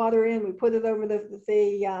put water in, we put it over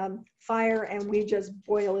the fire, and we just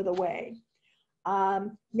boil it away.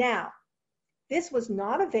 Now, this was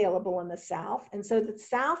not available in the South, and so the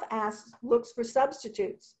South looks for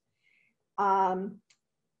substitutes.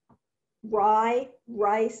 Rye,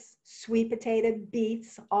 rice, sweet potato,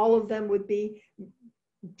 beets, all of them would be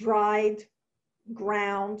dried,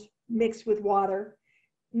 ground, mixed with water.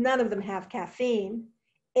 None of them have caffeine.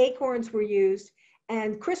 Acorns were used,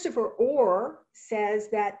 and Christopher Orr says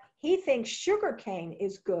that he thinks sugar cane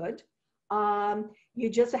is good. You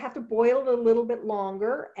just have to boil it a little bit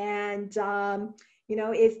longer, and you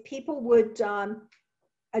know, if people would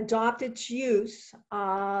adopt its use,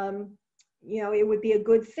 you know, it would be a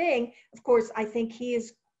good thing. Of course, I think he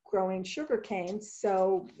is growing sugar cane,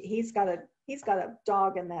 so he's got a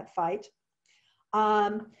dog in that fight.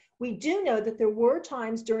 We do know that there were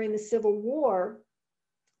times during the Civil War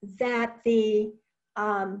that the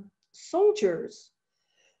soldiers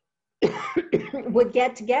would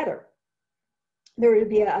get together. There would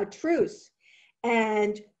be a truce,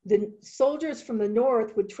 and the soldiers from the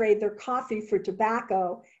North would trade their coffee for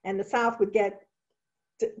tobacco, and the South would get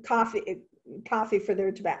coffee for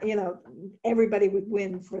their tobacco. You know, everybody would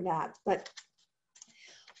win for that. But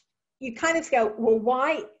you kind of go, well,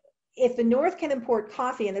 why, if the North can import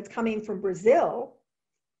coffee and it's coming from Brazil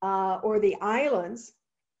or the islands,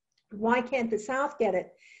 why can't the South get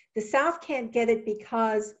it? The South can't get it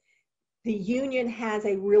because the Union has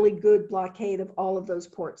a really good blockade of all of those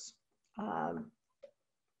ports.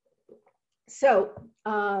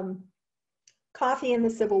 Coffee in the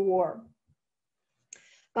Civil War.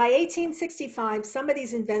 By 1865,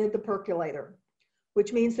 somebody's invented the percolator,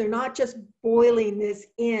 which means they're not just boiling this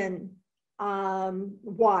in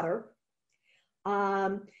water.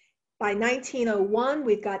 By 1901,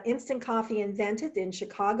 we've got instant coffee invented in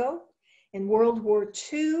Chicago. In World War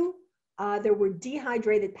II, there were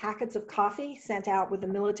dehydrated packets of coffee sent out with the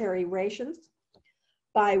military rations.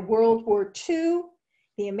 By World War II,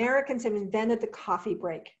 the Americans have invented the coffee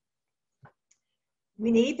break.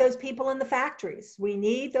 We need those people in the factories. We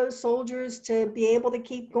need those soldiers to be able to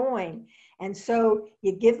keep going. And so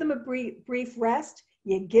you give them a brief rest,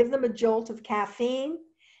 you give them a jolt of caffeine,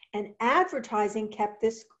 and advertising kept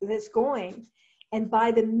this going. And by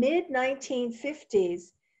the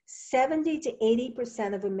mid-1950s, 70 to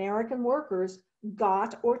 80% of American workers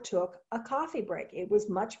got or took a coffee break. It was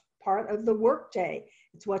much part of the workday.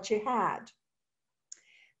 It's what you had.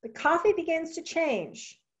 The coffee begins to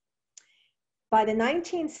change. By the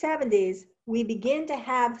 1970s, we begin to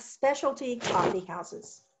have specialty coffee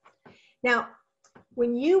houses. Now,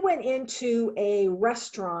 when you went into a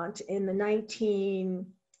restaurant in the 1950s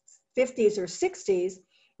or 60s,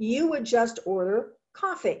 you would just order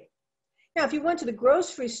coffee. Now, if you went to the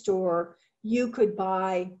grocery store, you could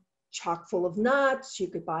buy chock full of nuts, you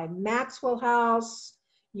could buy Maxwell House,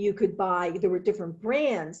 you could buy, there were different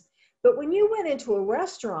brands. But when you went into a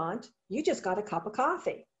restaurant, you just got a cup of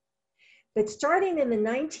coffee. But starting in the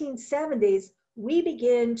 1970s, we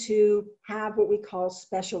begin to have what we call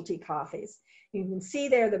specialty coffees. You can see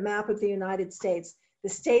there the map of the United States, the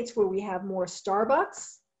states where we have more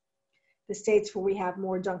Starbucks, the states where we have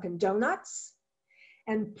more Dunkin' Donuts,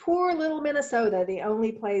 and poor little Minnesota, the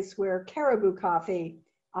only place where Caribou Coffee,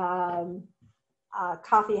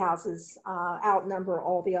 coffee houses outnumber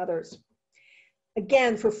all the others.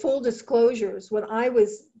 Again, for full disclosures, when I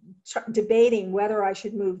was debating whether I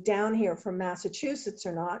should move down here from Massachusetts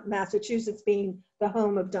or not, Massachusetts being the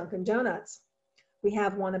home of Dunkin' Donuts, we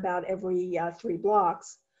have one about every 3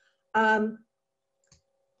 blocks. I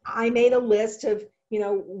made a list of, you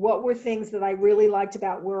know, what were things that I really liked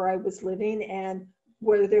about where I was living, and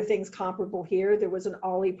were there things comparable here? There was an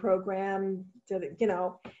Ollie program, that, you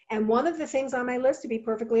know, and one of the things on my list, to be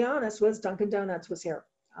perfectly honest, was Dunkin' Donuts was here.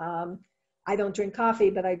 I don't drink coffee,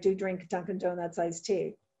 but I do drink Dunkin' Donuts iced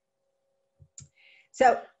tea.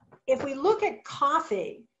 So if we look at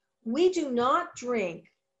coffee, we do not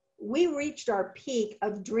drink, we reached our peak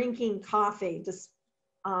of drinking coffee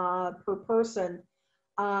per person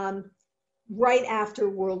right after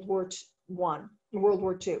World War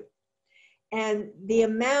II. And the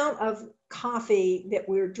amount of coffee that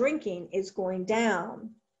we're drinking is going down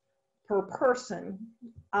per person.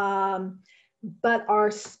 But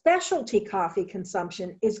our specialty coffee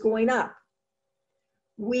consumption is going up.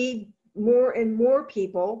 More and more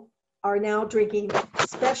people are now drinking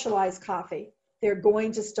specialized coffee. They're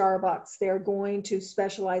going to Starbucks. They're going to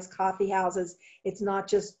specialized coffee houses. It's not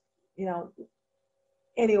just, you know,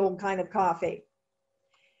 any old kind of coffee.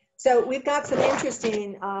 So we've got some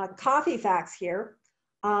interesting coffee facts here.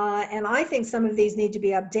 And I think some of these need to be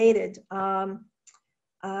updated.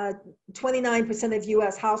 29% of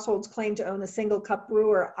US households claim to own a single cup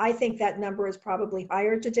brewer. I think that number is probably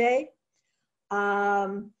higher today.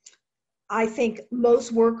 I think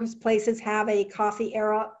most workplaces have a coffee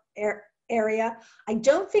area. I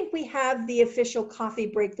don't think we have the official coffee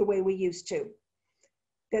break the way we used to,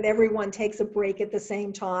 that everyone takes a break at the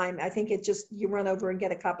same time. I think it's just you run over and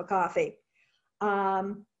get a cup of coffee.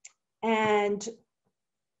 And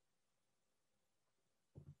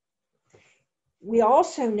we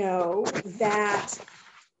also know that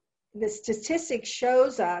the statistics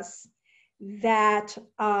shows us that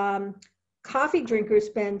coffee drinkers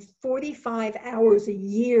spend 45 hours a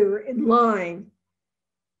year in line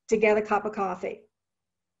to get a cup of coffee.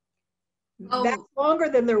 Oh. That's longer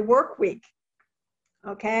than their work week.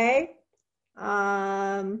 Okay.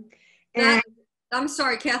 And I'm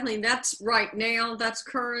sorry, Kathleen, that's right now, that's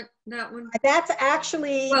current, that one? That's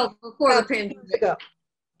actually, well, before the pandemic. Ago.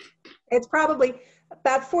 It's probably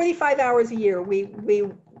about 45 hours a year.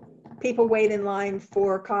 People wait in line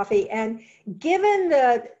for coffee. And given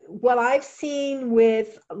what I've seen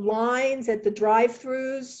with lines at the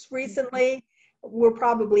drive-thrus recently, we're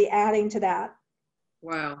probably adding to that.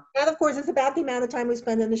 Wow. And of course, it's about the amount of time we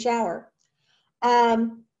spend in the shower.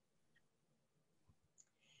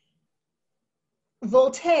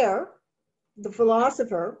 Voltaire, the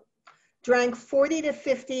philosopher, drank 40 to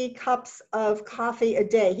 50 cups of coffee a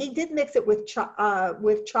day. He did mix it with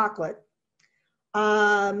chocolate.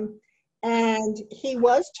 And he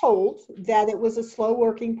was told that it was a slow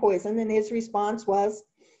working poison, and his response was,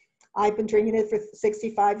 I've been drinking it for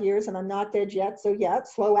 65 years and I'm not dead yet, so yeah,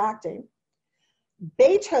 it's slow acting.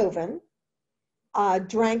 Beethoven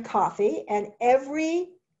drank coffee, and every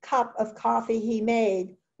cup of coffee he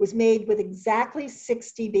made was made with exactly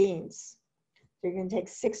 60 beans. So you're going to take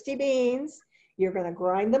 60 beans, you're going to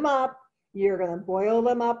grind them up, you're going to boil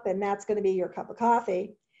them up, and that's going to be your cup of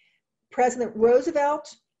coffee. President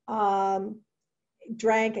Roosevelt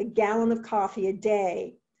drank a gallon of coffee a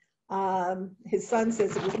day. His son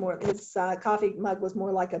says it was more, his coffee mug was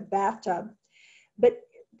more like a bathtub. But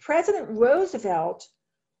President Roosevelt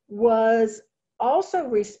was also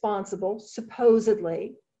responsible,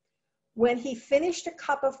 supposedly, when he finished a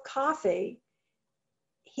cup of coffee,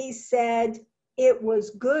 he said it was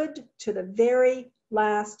good to the very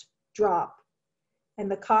last drop.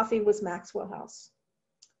 And the coffee was Maxwell House.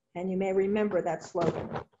 And you may remember that slogan.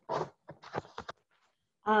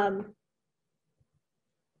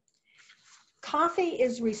 Coffee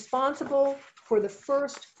is responsible for the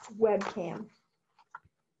first webcam.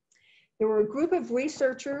 There were a group of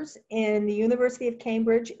researchers in the University of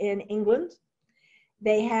Cambridge in England.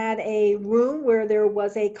 They had a room where there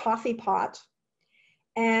was a coffee pot,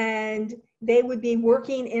 and they would be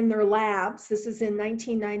working in their labs. This is in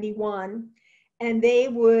 1991. And they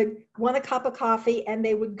would want a cup of coffee, and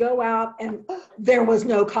they would go out, and there was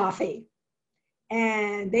no coffee.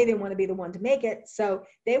 And they didn't want to be the one to make it. So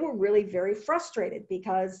they were really very frustrated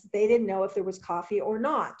because they didn't know if there was coffee or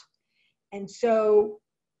not. And so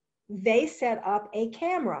they set up a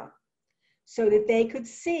camera so that they could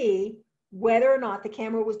see whether or not the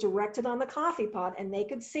camera was directed on the coffee pot, and they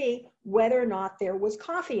could see whether or not there was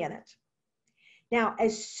coffee in it. Now,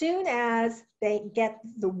 as soon as they get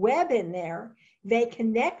the web in there, they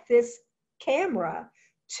connect this camera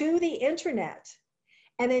to the internet.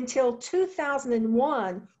 And until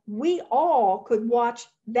 2001, we all could watch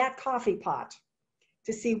that coffee pot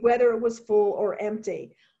to see whether it was full or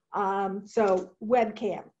empty. So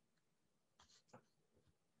webcam.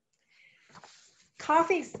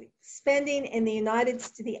 Coffee spending in the United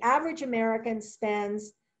States, the average American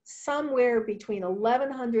spends somewhere between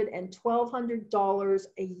 $1,100 and $1,200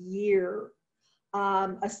 a year.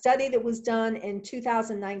 A study that was done in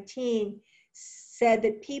 2019 said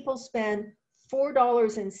that people spend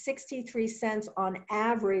 $4.63 on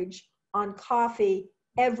average on coffee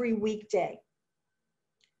every weekday.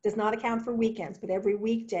 Does not account for weekends, but every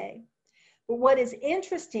weekday. But what is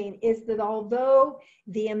interesting is that although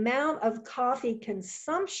the amount of coffee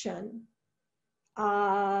consumption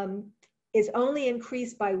is only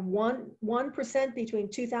increased by 1% between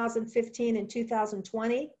 2015 and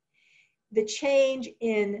 2020, the change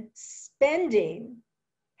in spending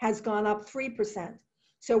has gone up 3%.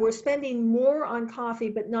 So we're spending more on coffee,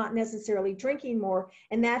 but not necessarily drinking more.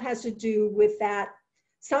 And that has to do with that.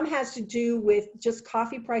 Some has to do with just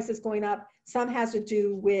coffee prices going up. Some has to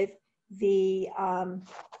do with the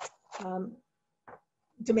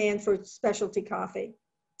demand for specialty coffee.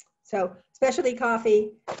 So specialty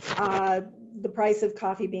coffee, the price of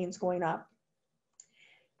coffee beans going up.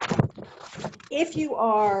 If you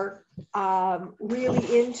are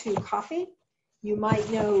really into coffee, you might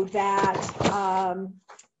know that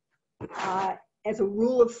as a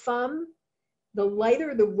rule of thumb, the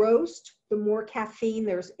lighter the roast, the more caffeine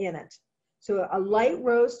there's in it. So a light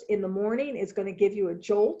roast in the morning is going to give you a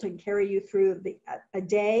jolt and carry you through a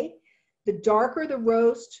day. The darker the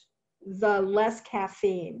roast, the less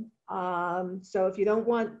caffeine. So if you don't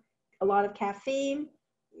want a lot of caffeine,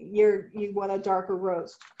 you want a darker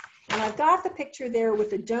roast. And I've got the picture there with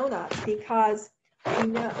the donuts because I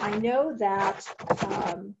know that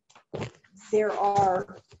there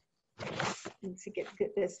are, let's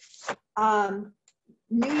get this.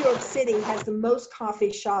 New York City has the most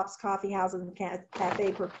coffee shops, coffee houses, and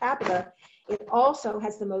cafe per capita. It also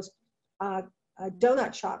has the most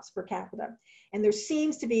donut shops per capita. And there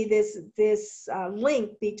seems to be this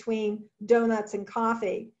link between donuts and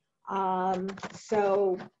coffee.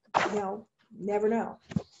 So, you know, never know.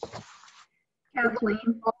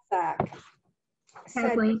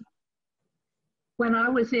 Kathleen, when I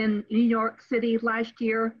was in New York City last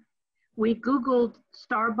year, we Googled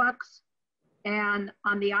Starbucks, and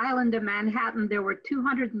on the island of Manhattan, there were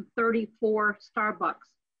 234 Starbucks.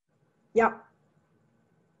 Yep.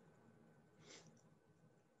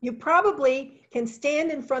 You probably can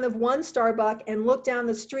stand in front of one Starbucks and look down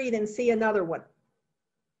the street and see another one.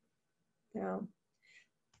 Yeah.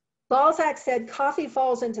 Balzac said, coffee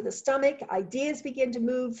falls into the stomach, ideas begin to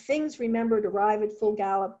move, things remembered arrive at full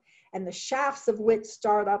gallop, and the shafts of wit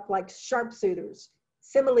start up like sharpshooters.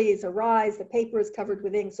 Similes arise, the paper is covered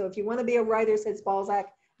with ink. So if you want to be a writer, says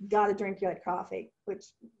Balzac, you got to drink your coffee, which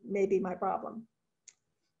may be my problem.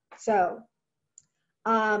 So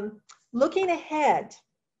looking ahead,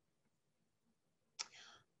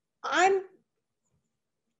 I'm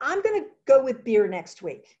going to go with beer next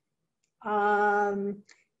week.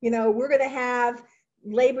 You know, we're going to have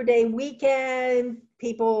Labor Day weekend.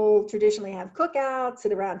 People traditionally have cookouts,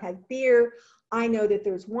 sit around, have beer. I know that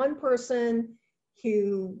there's one person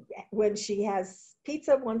who, when she has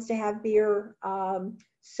pizza, wants to have beer.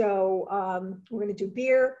 So we're going to do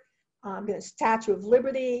beer. I'm going to Statue of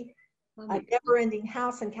Liberty, a never-ending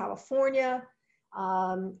house in California.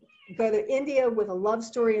 Go to India with a love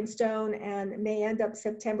story in stone, and may end up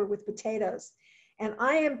September with potatoes. And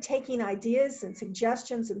I am taking ideas and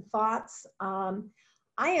suggestions and thoughts.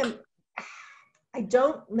 I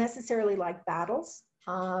don't necessarily like battles,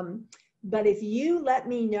 but if you let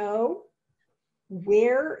me know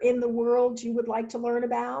where in the world you would like to learn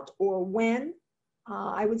about or when,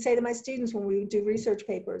 I would say to my students when we would do research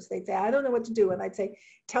papers, they'd say, I don't know what to do. And I'd say,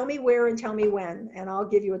 tell me where and tell me when, and I'll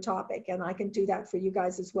give you a topic, and I can do that for you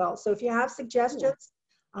guys as well. So if you have suggestions,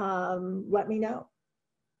 let me know.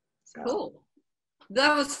 So. Cool.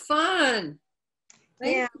 That was fun.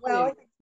 Thank you. Well,